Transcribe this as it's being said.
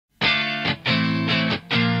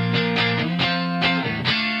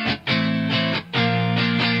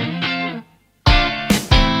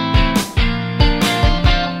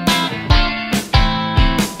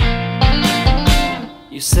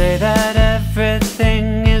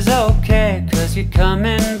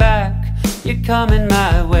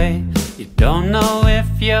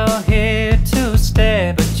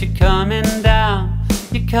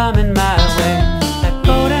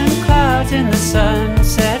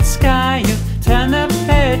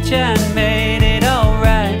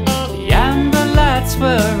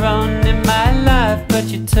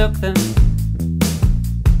took them.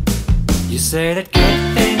 You say that good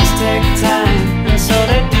things take time, and so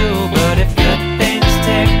they do. But if good things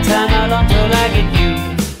take time, how long till I get you?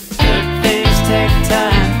 Good things take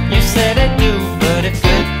time, you say they do. But if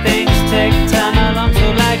good things take time, how long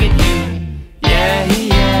till I get you? Yeah,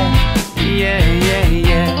 yeah, yeah, yeah,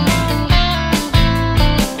 yeah.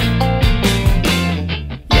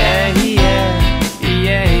 Yeah, yeah,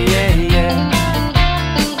 yeah, yeah, yeah.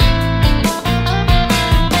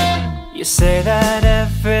 You say that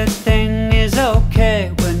everything is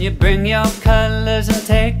okay when you bring your colors and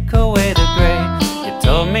take away the gray. You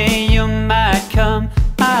told me you might come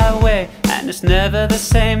my way, and it's never the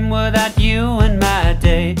same without you in my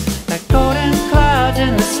day. Like golden clouds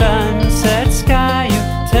in the sunset sky, you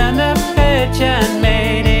turned the page and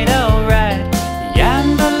made it alright. The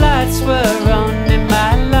amber lights were on in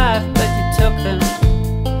my life, but you took them,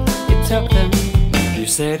 you took them. You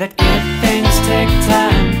say that good things take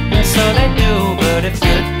time, and so they do. But if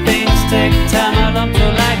good things take time, how long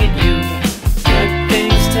till I get you? Good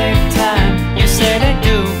things take time, you say they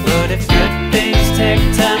do. But if good things take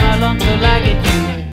time, how long till I get you?